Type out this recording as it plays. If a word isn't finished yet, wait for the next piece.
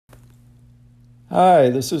Hi,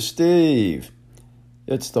 this is Steve.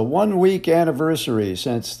 It's the 1 week anniversary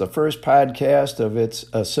since the first podcast of It's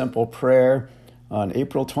a Simple Prayer on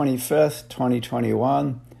April 25th,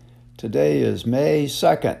 2021. Today is May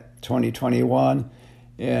 2nd, 2021,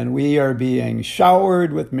 and we are being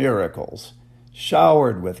showered with miracles,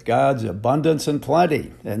 showered with God's abundance and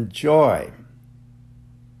plenty and joy.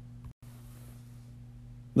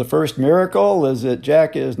 The first miracle is that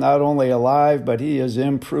Jack is not only alive, but he is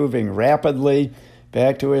improving rapidly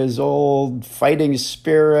back to his old fighting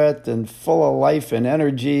spirit and full of life and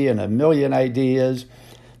energy and a million ideas.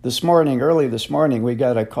 Early this morning, we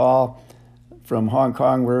got a call from Hong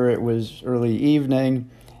Kong where it was early evening,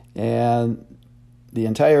 and the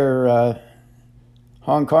entire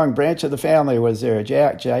Hong Kong branch of the family was there.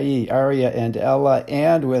 Jack, Jai, Arya, and Ella,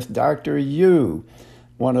 and with Dr. Yu,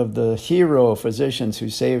 one of the hero physicians who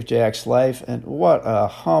saved Jack's life. And what a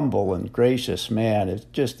humble and gracious man. It's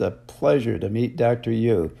just a pleasure to meet Dr.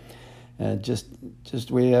 Yu. And just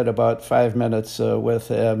we had about 5 minutes with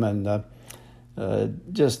him, and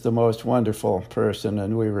just the most wonderful person.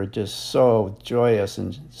 And we were just so joyous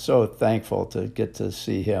and so thankful to get to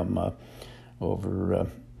see him over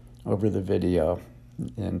the video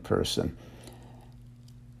in person.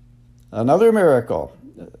 Another miracle.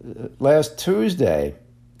 Last Tuesday,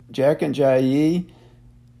 Jack and Jai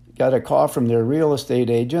got a call from their real estate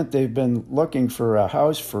agent. They've been looking for a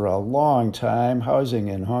house for a long time. Housing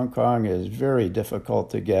in Hong Kong is very difficult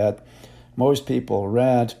to get. Most people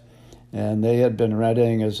rent, and they had been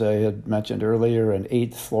renting, as I had mentioned earlier, an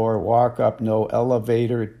 8th floor walk-up, no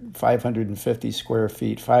elevator, 550 square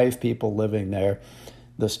feet, 5 people living there.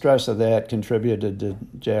 The stress of that contributed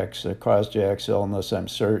to caused Jack's illness, I'm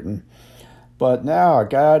certain. But now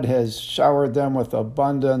God has showered them with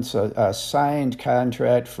abundance, a signed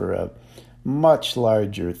contract for a much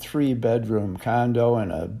larger 3-bedroom condo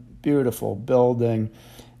in a beautiful building,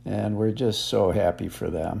 and we're just so happy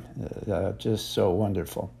for them. Just so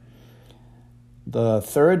wonderful. The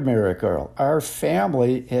third miracle, our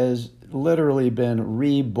family has literally been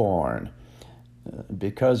reborn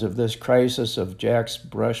because of this crisis of Jack's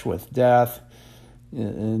brush with death.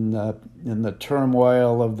 In the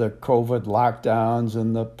turmoil of the COVID lockdowns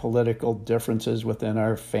and the political differences within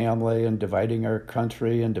our family and dividing our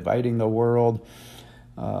country and dividing the world.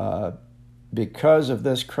 Because of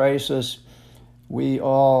this crisis, we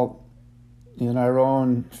all, in our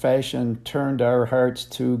own fashion, turned our hearts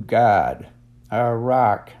to God, our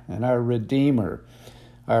rock and our Redeemer,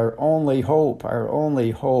 our only hope, our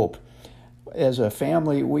only hope. As a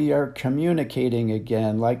family, we are communicating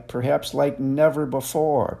again, perhaps like never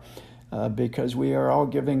before, because we are all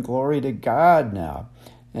giving glory to God now,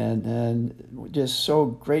 and just so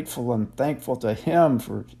grateful and thankful to Him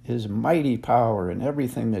for His mighty power and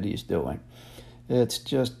everything that He's doing. It's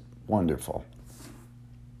just wonderful.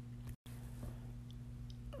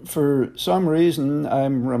 For some reason,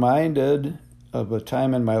 I'm reminded of a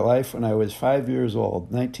time in my life when I was 5 years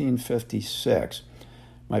old, 1956.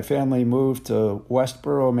 My family moved to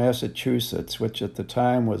Westboro, Massachusetts, which at the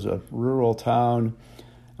time was a rural town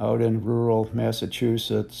out in rural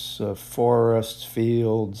Massachusetts, forests,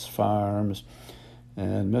 fields, farms,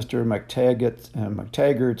 and Mr.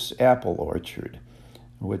 McTaggart's apple orchard,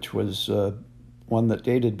 which was one that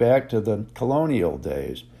dated back to the colonial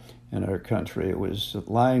days in our country. It was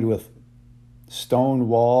lined with stone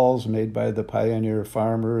walls made by the pioneer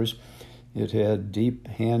farmers. It had deep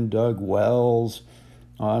hand-dug wells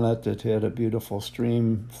on it. It had a beautiful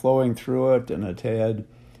stream flowing through it, and it had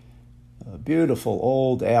beautiful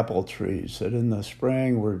old apple trees that in the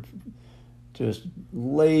spring were just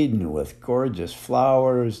laden with gorgeous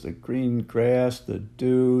flowers, the green grass, the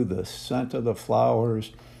dew, the scent of the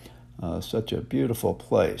flowers. Such a beautiful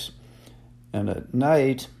place. And at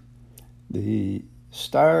night, the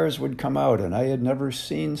stars would come out, and I had never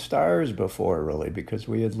seen stars before, really, because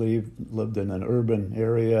we had lived in an urban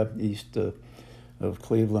area east of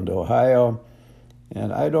Cleveland, Ohio,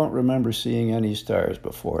 and I don't remember seeing any stars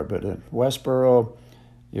before, but in Westboro,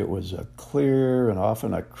 it was a clear and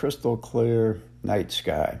often a crystal clear night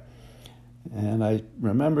sky. And I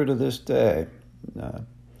remember to this day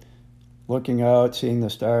looking out, seeing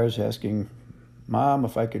the stars, asking Mom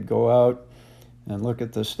if I could go out and look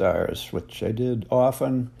at the stars, which I did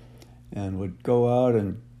often, and would go out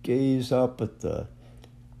and gaze up at the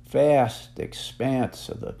vast expanse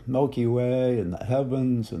of the Milky Way and the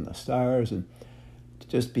heavens and the stars, and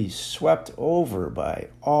just be swept over by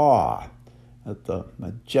awe at the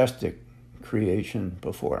majestic creation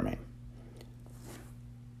before me.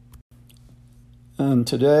 And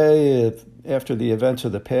today, after the events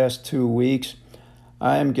of the past 2 weeks,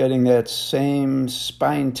 I'm getting that same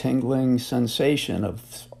spine-tingling sensation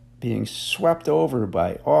of being swept over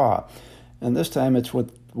by awe. And this time it's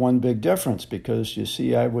with one big difference, because you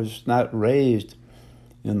see, I was not raised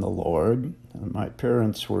in the Lord. My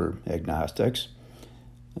parents were agnostics.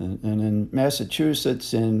 And in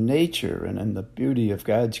Massachusetts, in nature and in the beauty of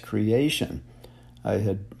God's creation, I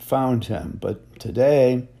had found him. But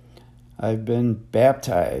today, I've been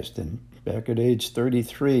baptized, and back at age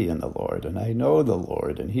 33 in the Lord, and I know the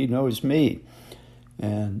Lord, and he knows me.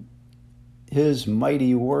 And his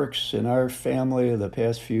mighty works in our family the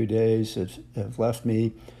past few days have left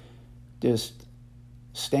me just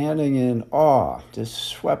standing in awe, just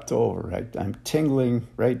swept over. I'm tingling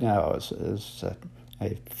right now as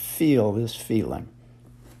I feel this feeling.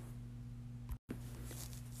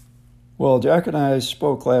 Well, Jack and I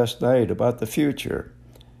spoke last night about the future,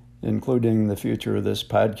 including the future of this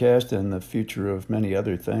podcast and the future of many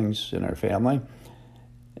other things in our family.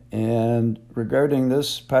 And regarding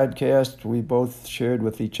this podcast, we both shared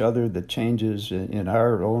with each other the changes in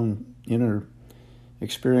our own inner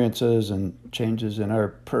experiences and changes in our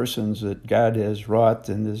persons that God has wrought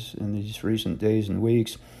in these recent days and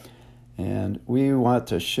weeks. And we want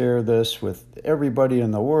to share this with everybody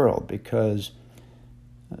in the world, because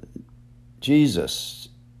Jesus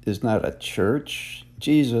is not a church.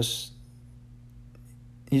 Jesus,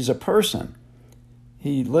 he's a person.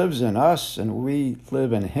 He lives in us, and we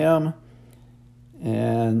live in him.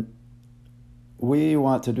 And we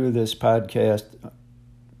want to do this podcast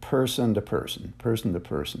person to person, person to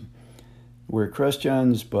person. We're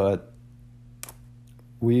Christians, but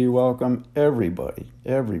we welcome everybody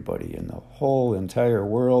in the whole entire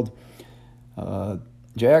world.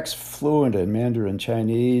 Jack's fluent in Mandarin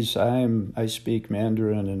Chinese. I speak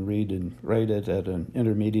Mandarin and read and write it at an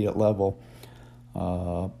intermediate level.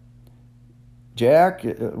 Jack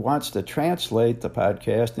wants to translate the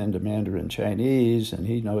podcast into Mandarin Chinese, and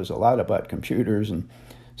he knows a lot about computers and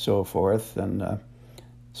so forth. And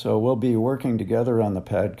so we'll be working together on the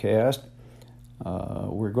podcast.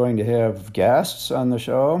 We're going to have guests on the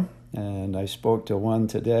show, and I spoke to one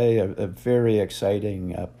today, a very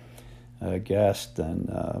exciting guest and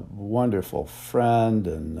a wonderful friend,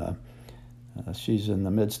 and she's in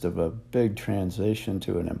the midst of a big transition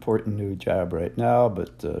to an important new job right now,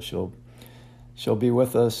 but she'll be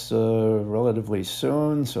with us relatively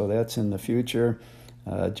soon, so that's in the future.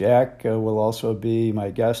 Jack will also be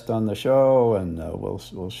my guest on the show, and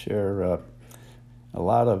we'll share a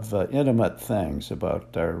lot of intimate things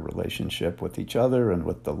about our relationship with each other and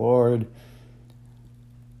with the Lord.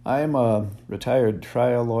 I'm a retired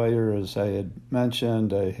trial lawyer, as I had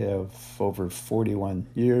mentioned. I have over 41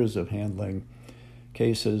 years of handling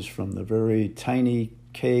cases, from the very tiny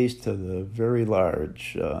case to the very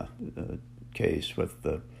large case with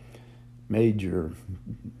the major,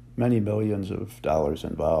 many millions of dollars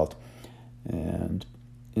involved. And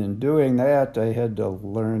in doing that, I had to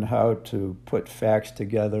learn how to put facts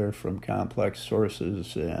together from complex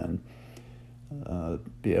sources and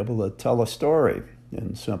be able to tell a story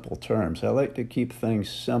in simple terms. I like to keep things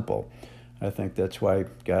simple. I think that's why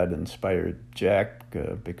God inspired Jack,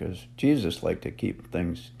 because Jesus liked to keep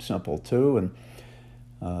things simple too.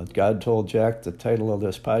 And God told Jack the title of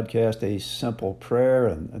this podcast, A Simple Prayer,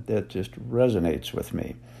 and that just resonates with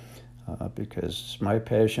me, because my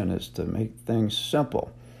passion is to make things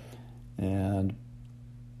simple. And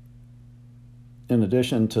in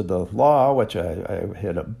addition to the law, which I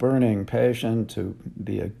had a burning passion to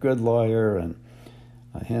be a good lawyer and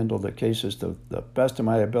handle the cases to the best of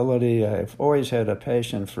my ability, I've always had a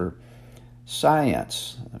passion for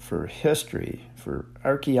science, for history, for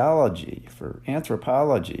archaeology, for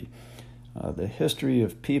anthropology, the history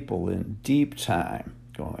of people in deep time,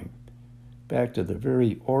 going back to the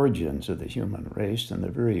very origins of the human race and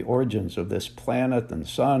the very origins of this planet and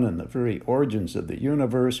sun and the very origins of the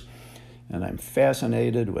universe. And I'm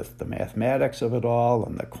fascinated with the mathematics of it all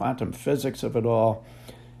and the quantum physics of it all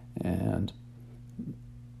and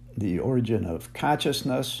the origin of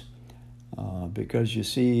consciousness, because you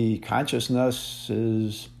see, consciousness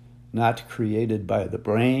is not created by the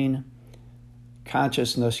brain.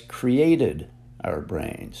 Consciousness created our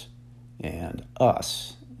brains and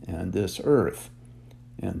us and this earth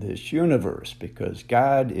and this universe, because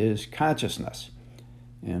God is consciousness,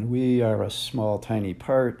 and we are a small, tiny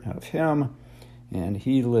part of him, and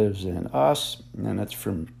he lives in us. And it's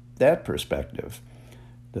from that perspective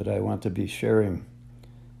that I want to be sharing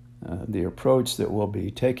the approach that we'll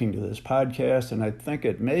be taking to this podcast. And I think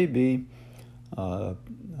it may be, I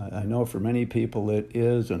know for many people it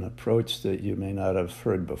is an approach that you may not have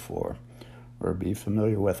heard before or be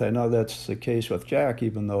familiar with. I know that's the case with Jack,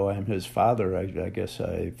 even though I'm his father. I guess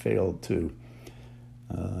I failed to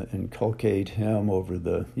inculcate him over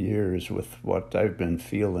the years with what I've been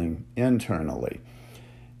feeling internally.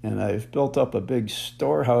 And I've built up a big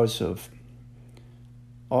storehouse of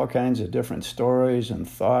all kinds of different stories and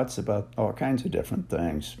thoughts about all kinds of different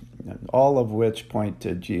things, all of which point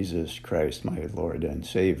to Jesus Christ, my Lord and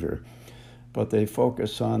Savior. But they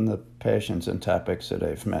focus on the passions and topics that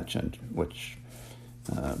I've mentioned, which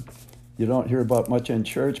you don't hear about much in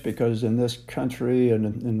church, because in this country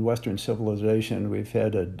and in Western civilization, we've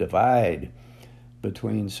had a divide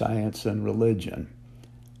between science and religion.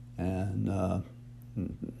 And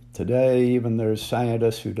today, even there's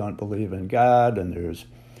scientists who don't believe in God, and there's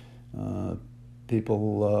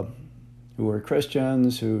people who are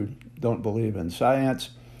Christians who don't believe in science.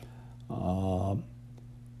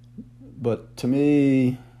 But to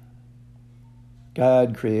me,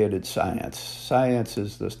 God created science. Science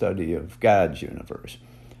is the study of God's universe.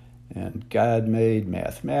 And God made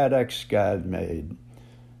mathematics. God made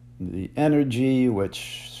the energy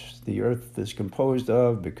which the earth is composed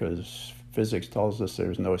of, because physics tells us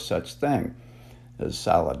there's no such thing as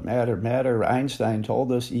solid matter. Einstein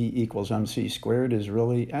told us E equals mc squared is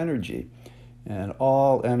really energy. And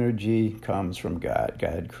all energy comes from God.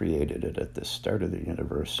 God created it at the start of the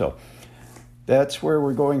universe. So that's where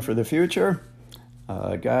we're going for the future.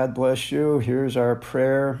 God bless you. Here's our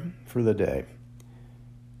prayer for the day.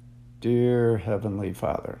 Dear Heavenly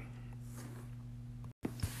Father,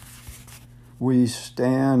 we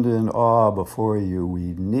stand in awe before you.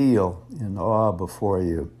 We kneel in awe before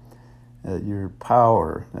you at your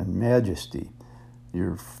power and majesty.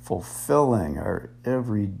 You're fulfilling our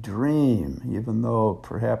every dream, even though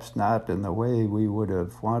perhaps not in the way we would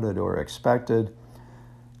have wanted or expected,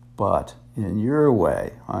 but in your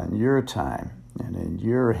way, on your time, and in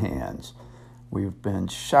your hands. We've been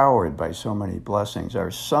showered by so many blessings.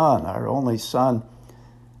 Our son, our only son,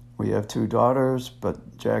 we have 2 daughters,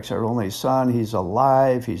 but Jack's our only son. He's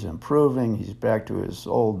alive, he's improving, he's back to his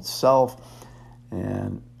old self,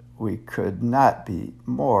 and we could not be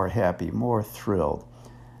more happy, more thrilled.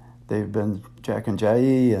 Jack and Jai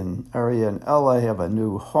and Arya and Ella have a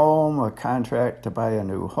new home, a contract to buy a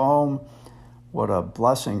new home. What a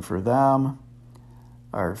blessing for them.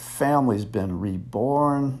 Our family's been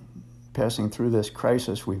reborn. Passing through this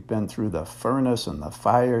crisis, we've been through the furnace and the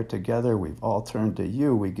fire together. We've all turned to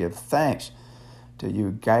you. We give thanks to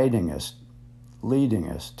you guiding us, leading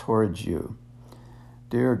us towards you.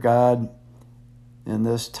 Dear God, in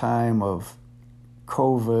this time of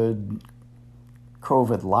COVID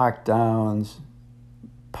lockdowns,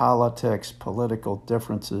 politics, political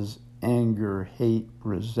differences, anger, hate,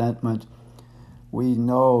 resentment, we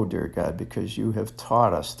know, dear God, because you have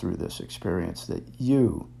taught us through this experience that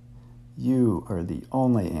you are the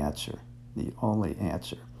only answer, the only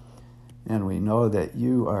answer. And we know that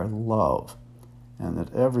you are love, and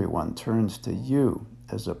that everyone turns to you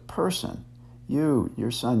as a person. You,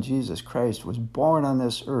 your son Jesus Christ, was born on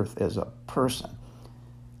this earth as a person,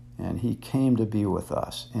 and he came to be with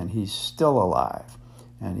us, and he's still alive,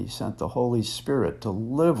 and he sent the Holy Spirit to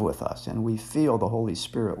live with us, and we feel the Holy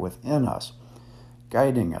Spirit within us,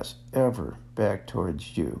 guiding us ever back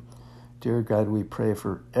towards you. Dear God, we pray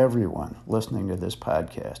for everyone listening to this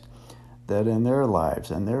podcast, that in their lives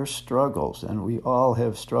and their struggles, and we all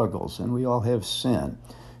have struggles, and we all have sin,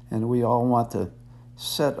 and we all want to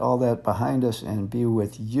set all that behind us and be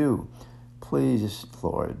with you. Please,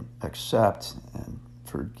 Lord, accept and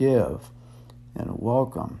forgive and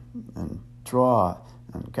welcome and draw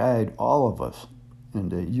and guide all of us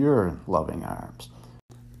into your loving arms.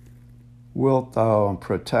 Wilt thou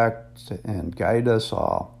protect and guide us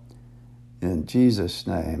all? In Jesus'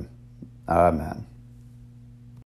 name, amen.